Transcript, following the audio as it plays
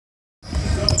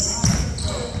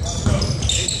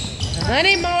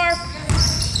Honey, more.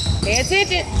 Pay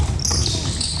attention.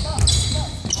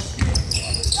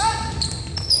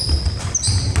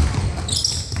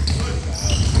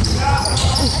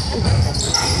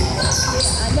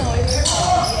 I know it.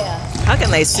 Yeah. How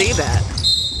can they see that?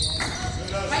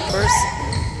 First,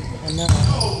 I know.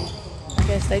 I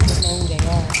guess they just know who they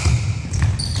are.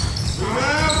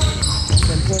 It's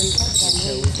important to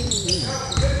know who they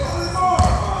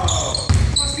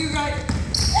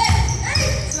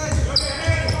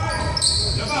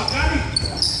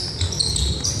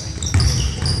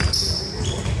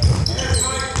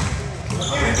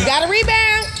You got a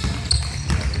rebound.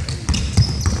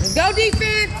 Let's go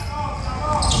defense.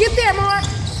 Get there, Mark.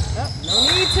 Oh, no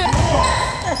need to.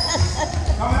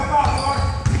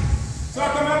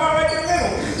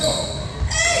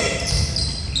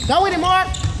 Go with it, Mark.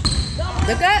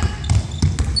 Look up.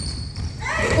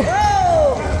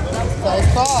 Close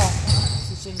call.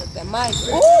 She should look at Mike.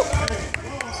 Ooh.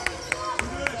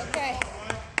 Okay.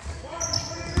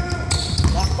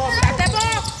 Stop that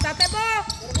ball. Stop that ball.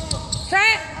 Try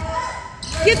it.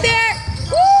 Get there.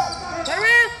 Woo. Turn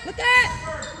around. Look at.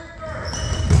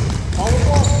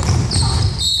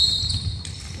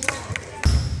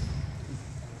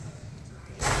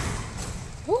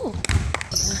 Ooh.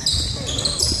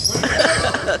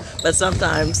 but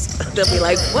sometimes they'll be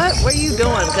like, what are you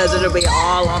doing? Because it'll be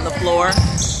all on the floor.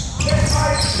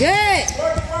 Good.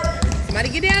 Somebody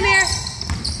get down there.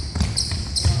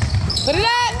 Put it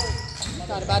up.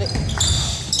 Thought about it.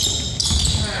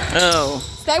 Oh.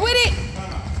 Stay with it.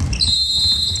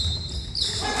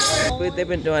 They've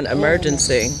been doing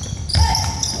emergency.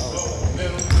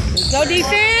 Let's go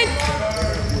defense.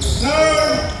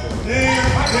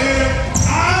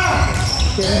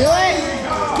 Couldn't do it.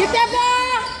 Get that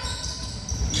ball.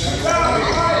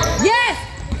 Yes.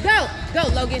 Go,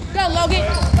 Logan. Go, Logan.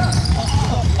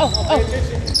 Oh.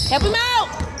 Help him out.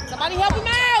 Somebody help him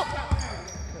out.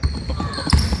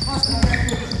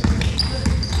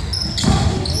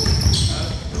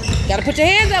 Gotta put your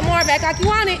hands up more, back like you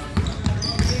want it.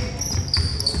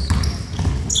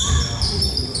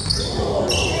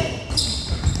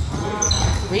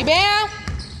 Rebound.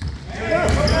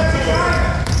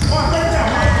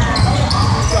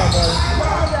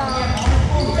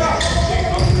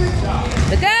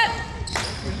 Look up.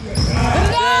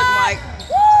 Good, Mike.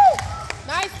 Woo!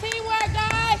 Nice teamwork,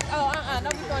 guys. Oh,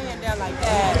 don't be throwing him down like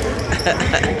that.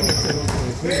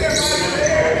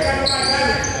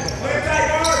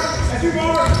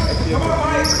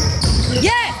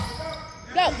 Yes.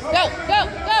 Go.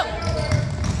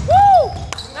 Woo!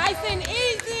 Nice and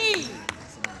easy.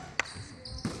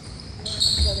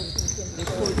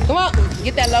 Come on,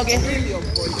 get that, Logan.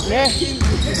 Yeah.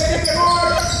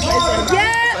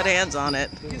 Yeah. Put hands on it.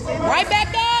 Right back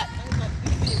up.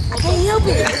 I can't help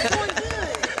it. It's going good.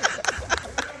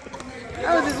 I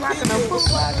was just watching a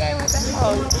football game with that.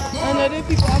 Oh, I know there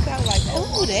people outside like, oh,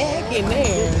 who the heck in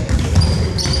there?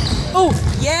 Oh,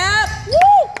 yep.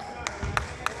 Woo!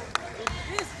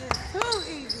 This is too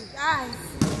easy, guys.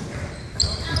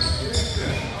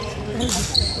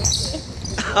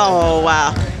 Oh,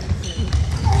 wow.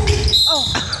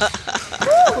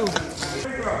 Woo!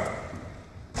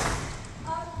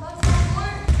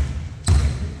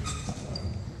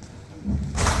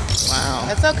 Wow.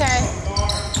 That's okay.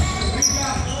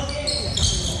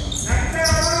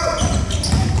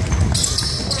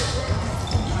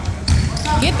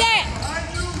 Get that.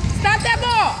 Stop that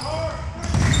ball.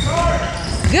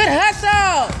 Good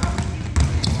hustle.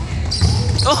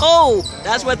 Oh,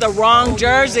 that's what the wrong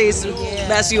jerseys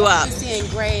mess you up. He's seeing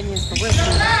gray in his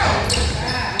peripheral.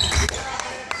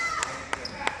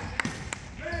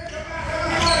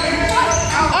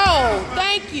 Oh,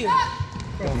 thank you.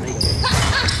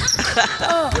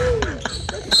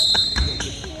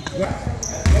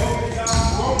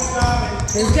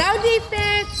 Let's go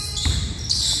defense.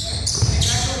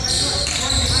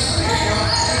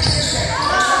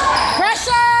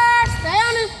 Pressure. Stay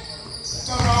on him.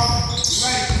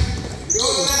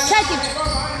 Take it.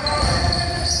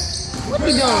 What are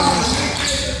you doing?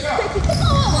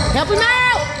 Help him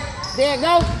out. There you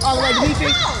go. All the way to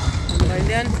defense. Right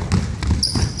then.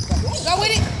 Go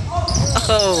with it.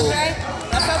 Oh. Okay.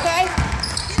 That's okay.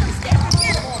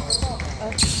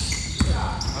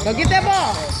 Go get that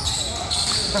ball.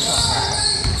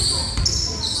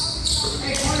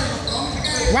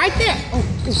 Right there. Oh.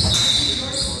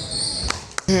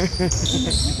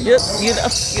 Yes, you know.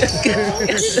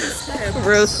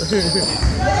 Ruth.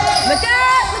 Look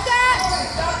out! Look out!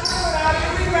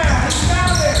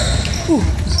 Ooh.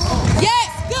 Yes,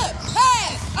 good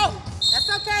pass. Oh, that's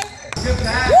okay.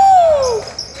 Woo!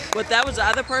 What, that was the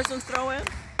other person's throw in?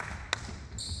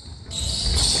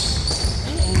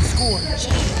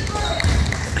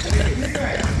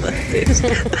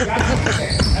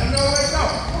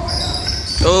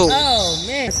 Oh. Oh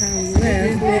man. That's how you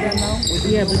left.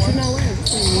 Yeah, but you know what?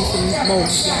 We need some more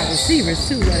wide receivers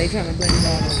too while they trying to blame it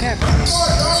all on Kaepernick.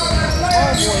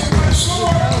 All boys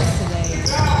today.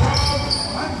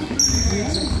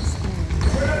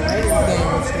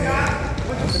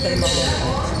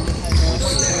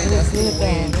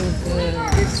 It was good.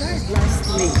 It started last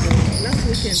week. Last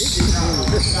weekend, this is good.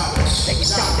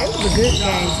 That was a good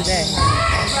game today.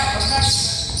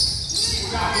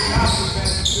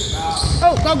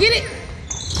 Oh, go get it.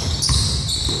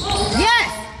 Yes.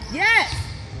 Yes.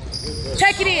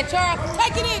 Take it in, Charles.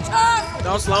 Take it in, Charles.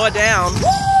 Don't slow it down.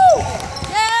 Woo!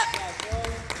 Yep.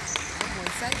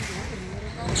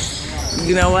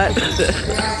 You know what?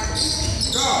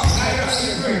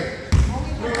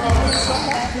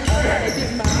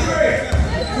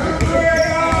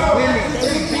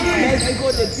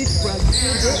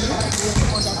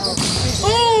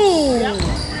 Ooh!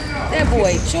 That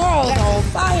boy Charles on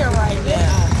fire right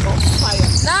now. On fire.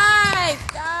 Nice,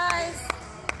 guys.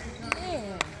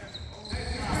 Man.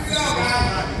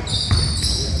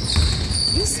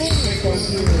 You said it so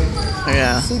good.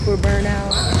 Yeah. Super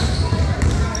burnout.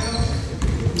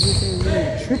 You said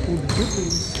really triple.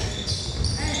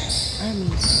 I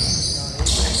mean.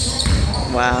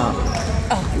 Wow.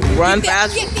 Oh, run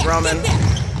fast, Roman.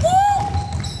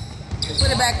 Put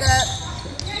it back up.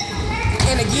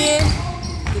 And again.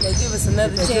 They give us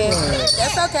another chance.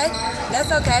 That's okay.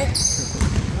 That's okay.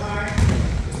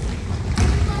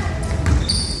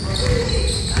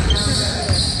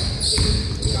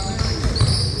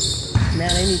 Now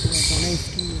they need to work on their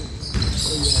skills.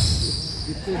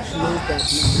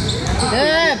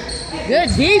 Good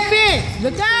defense.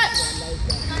 Look up.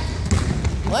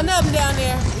 One of them down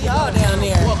there. We all down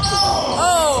there.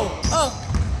 Oh.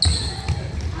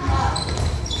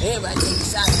 Everybody take a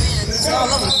shot, man. It's all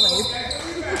over the place.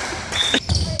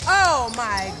 Oh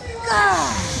my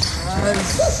God! Man,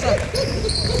 it's so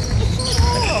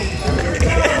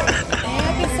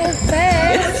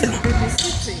fast.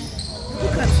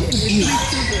 You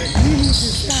need to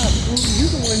stop. You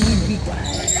the one who need to be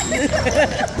quiet.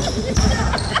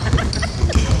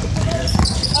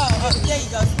 Oh, there you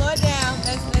go. Slow it down.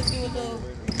 Let's do a little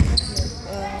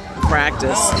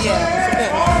practice. Oh yeah.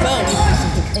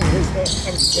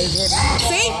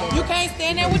 See, you can't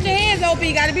stand there with your hands open.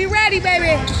 You gotta be ready,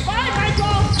 baby.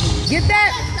 Get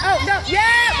that. Oh no,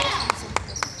 yeah.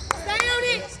 Stay on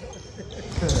it.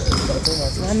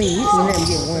 I mean, you can let him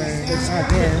get one, I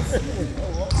guess.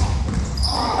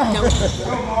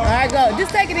 All right, go.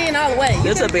 Just take it in all the way.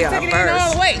 This will be our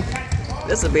first.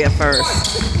 This will be a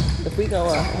first. If we go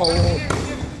a whole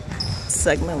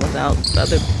segment without the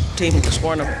other team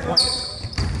scoring a point.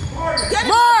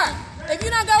 More! If you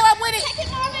don't go up with it.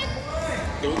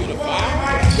 Do we get a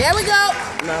foul? There we go.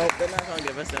 No, they're not going to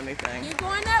give us anything. Keep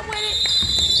going up with it.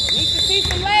 Need to see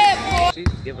some legs, boy. She's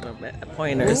giving them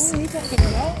pointers. Ooh, he taking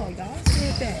it all. Y'all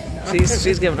said that. No.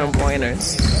 She's giving them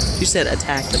pointers. She said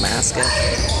attack the basket.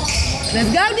 Let's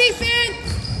go, defense.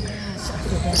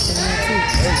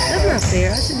 That's not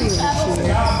fair. I should be able to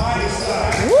cheer.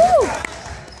 Woo!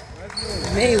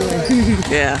 Mayweather.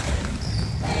 Yeah.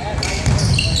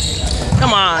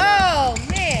 Come on. Oh,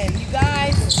 man. You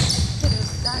guys could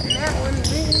have gotten that one.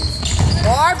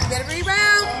 Barb, better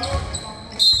rebound.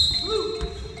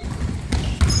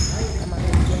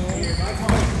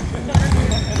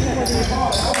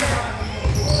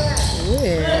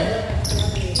 Yeah.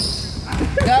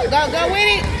 Go with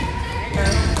it.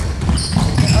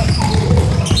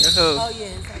 Oh,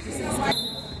 yeah.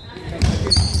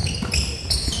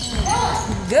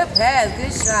 Good pass,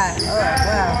 good shot. Oh,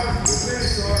 wow.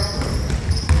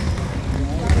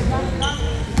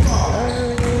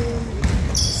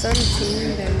 Some team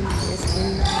that is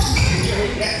in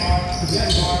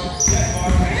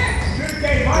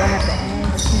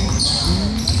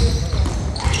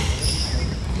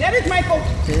Get it, Michael.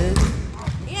 Good.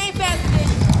 He ain't fast.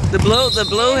 The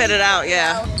blue hit it out,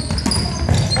 yeah.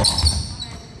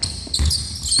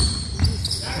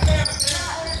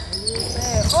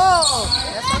 Oh,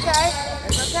 that's okay.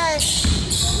 That's okay.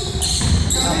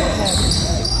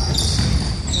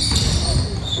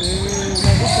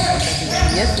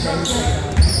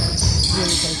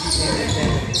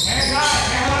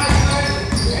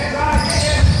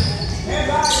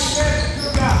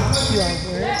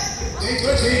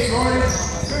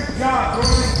 Good job,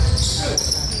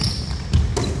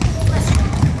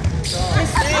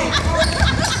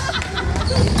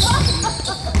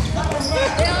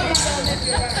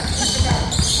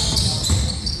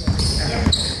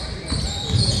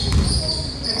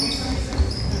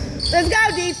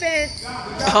 defense.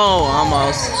 Oh,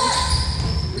 almost.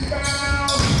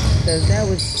 Cause that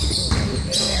was.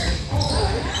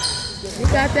 You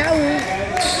got that one.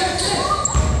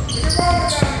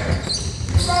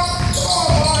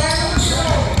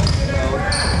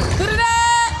 Put it up.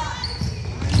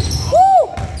 Woo!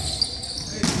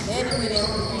 And we didn't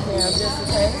put it down just in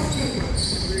case.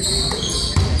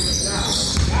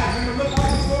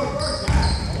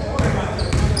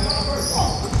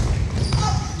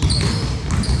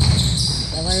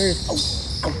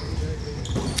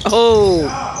 Oh.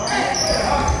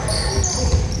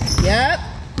 Yep.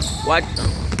 What?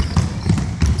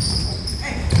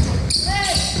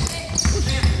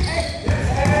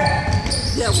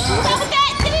 Yeah.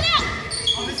 Get it up.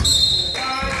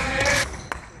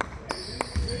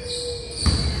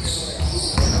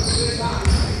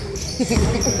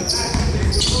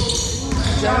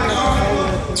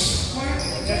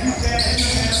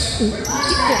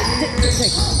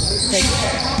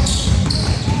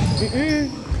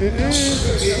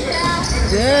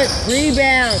 Good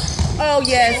rebound. Oh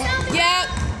yes. Yep.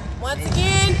 Once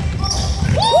again.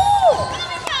 Woo!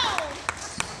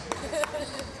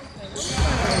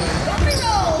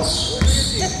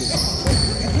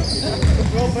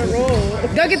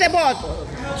 Go get that ball.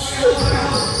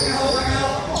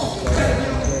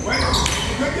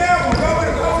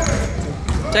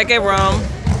 Take it, Rome.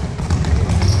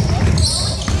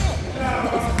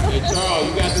 Hey, Charles,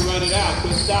 you got to run it out.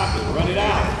 Quit stopping. Run it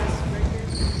out.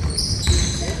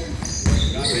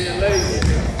 Stop being lazy.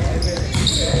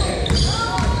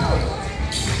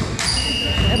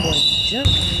 That boy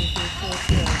jumping.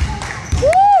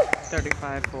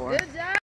 35-4. Good job.